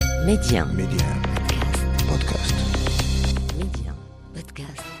Média. Podcast. Média.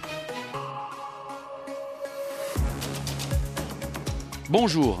 Podcast.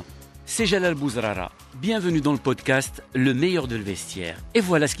 Bonjour, c'est Jalal Bouzrara. Bienvenue dans le podcast Le meilleur de le vestiaire. Et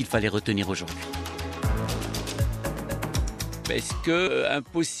voilà ce qu'il fallait retenir aujourd'hui. Est-ce qu'un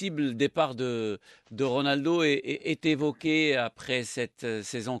possible départ de Ronaldo est évoqué après cette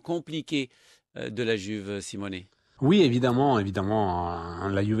saison compliquée de la Juve, Simone ? Oui, évidemment.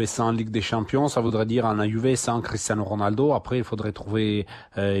 La Juve sans Ligue des Champions, ça voudrait dire la Juve sans Cristiano Ronaldo. Après, il faudrait trouver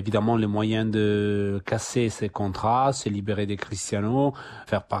évidemment les moyens de casser ces contrats, se libérer de Cristiano,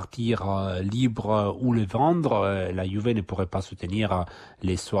 faire partir libre ou le vendre. La Juve ne pourrait pas soutenir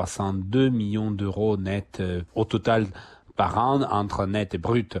les 62 millions d'euros nets au total par an, entre net et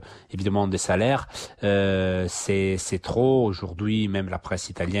brut, évidemment, des salaires. C'est trop. Aujourd'hui, même la presse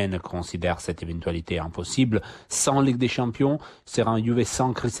italienne considère cette éventualité impossible. Sans Ligue des Champions, c'est un Juve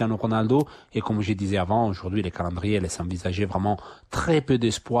sans Cristiano Ronaldo. Et comme je disais avant, aujourd'hui, les calendriers laissent envisager vraiment très peu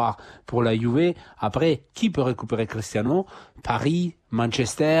d'espoir pour la Juve. Après, qui peut récupérer Cristiano ? Paris,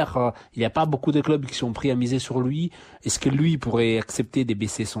 Manchester, il n'y a pas beaucoup de clubs qui sont pris à miser sur lui. Est-ce que lui pourrait accepter de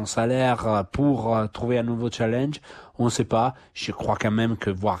baisser son salaire pour trouver un nouveau challenge ? On ne sait pas. Je crois quand même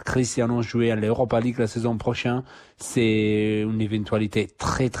que voir Cristiano jouer à l'Europa League la saison prochaine, c'est une éventualité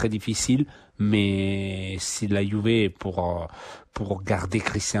très très difficile. Mais si la Juve pour garder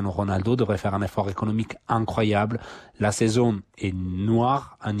Cristiano Ronaldo devrait faire un effort économique incroyable. La saison est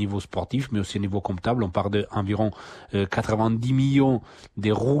noire à niveau sportif, mais aussi à niveau comptable. On parle d'environ 90 millions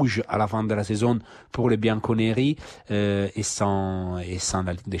de rouges à la fin de la saison pour les bianconeri, et sans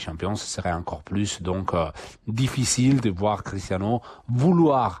la Ligue des Champions, ce serait encore plus. Donc difficile de voir Cristiano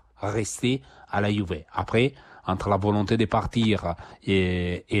vouloir rester à la Juve. Après, entre la volonté de partir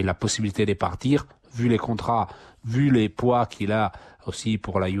et la possibilité de partir, vu les contrats, vu les poids qu'il a aussi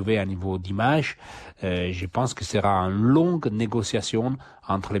pour la Juve à niveau d'image, je pense que ce sera une longue négociation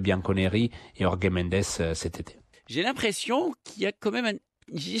entre les bianconeri et Jorge Mendes cet été. J'ai l'impression qu'il y a quand même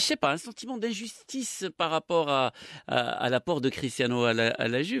un sentiment d'injustice par rapport à l'apport de Cristiano à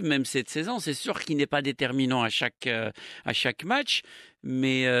la Juve, même cette saison. C'est sûr qu'il n'est pas déterminant à chaque match,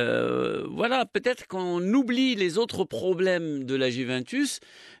 mais voilà, peut-être qu'on oublie les autres problèmes de la Juventus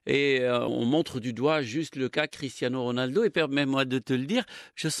et on montre du doigt juste le cas Cristiano Ronaldo. Et permets-moi de te le dire,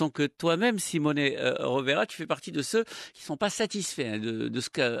 je sens que toi-même, Simone Rovera, tu fais partie de ceux qui ne sont pas satisfaits de ce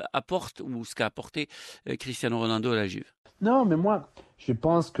qu'apporte ou ce qu'a apporté Cristiano Ronaldo à la Juve. Non, mais moi, je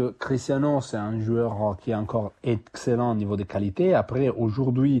pense que Cristiano, c'est un joueur qui est encore excellent au niveau de qualité. Après,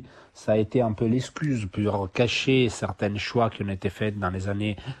 aujourd'hui, ça a été un peu l'excuse pour cacher certains choix qui ont été faits dans les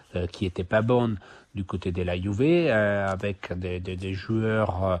années qui n'étaient pas bonnes du côté de la Juve, avec des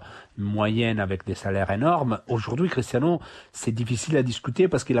joueurs moyennes avec des salaires énormes. Aujourd'hui, Cristiano, c'est difficile à discuter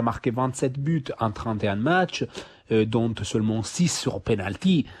parce qu'il a marqué 27 buts en 31 matchs, dont seulement 6 sur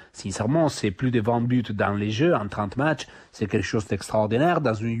penalty. Sincèrement, c'est plus de 20 buts dans les jeux en 30 matchs. C'est quelque chose d'extraordinaire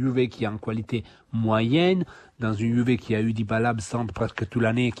dans une Juve qui a une qualité moyenne, dans une Juve qui a eu Dybala absent presque toute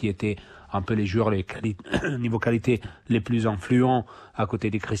l'année, qui était un peu les joueurs niveau qualité les plus influents à côté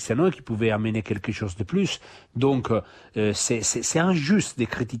de Cristiano, qui pouvaient amener quelque chose de plus. Donc c'est injuste de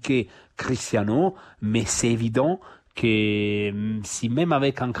critiquer Cristiano, mais c'est évident que si même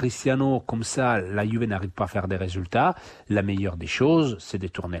avec un Cristiano comme ça, la Juve n'arrive pas à faire des résultats, la meilleure des choses, c'est de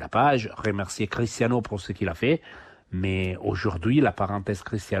tourner la page, remercier Cristiano pour ce qu'il a fait. Mais aujourd'hui, la parenthèse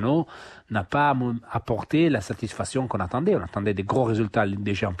Cristiano n'a pas apporté la satisfaction qu'on attendait. On attendait des gros résultats. Ligue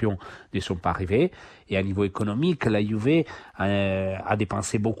des Champions ne sont pas arrivés. Et à niveau économique, la Juve a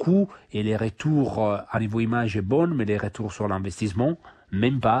dépensé beaucoup. Et les retours à niveau image est bon, mais les retours sur l'investissement,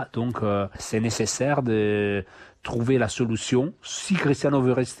 même pas. Donc, c'est nécessaire de trouver la solution. Si Cristiano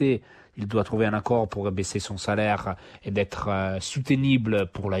veut rester, il doit trouver un accord pour baisser son salaire et d'être soutenable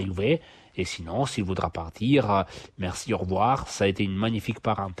pour la Juve. Et sinon, s'il voudra partir, merci, au revoir. Ça a été une magnifique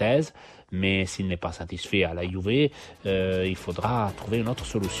parenthèse, mais s'il n'est pas satisfait à la Juve, il faudra trouver une autre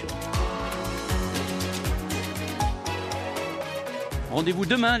solution. Rendez-vous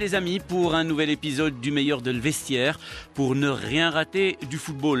demain, les amis, pour un nouvel épisode du meilleur de le vestiaire. Pour ne rien rater du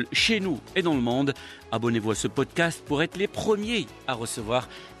football chez nous et dans le monde, abonnez-vous à ce podcast pour être les premiers à recevoir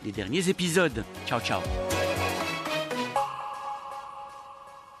les derniers épisodes. Ciao, ciao.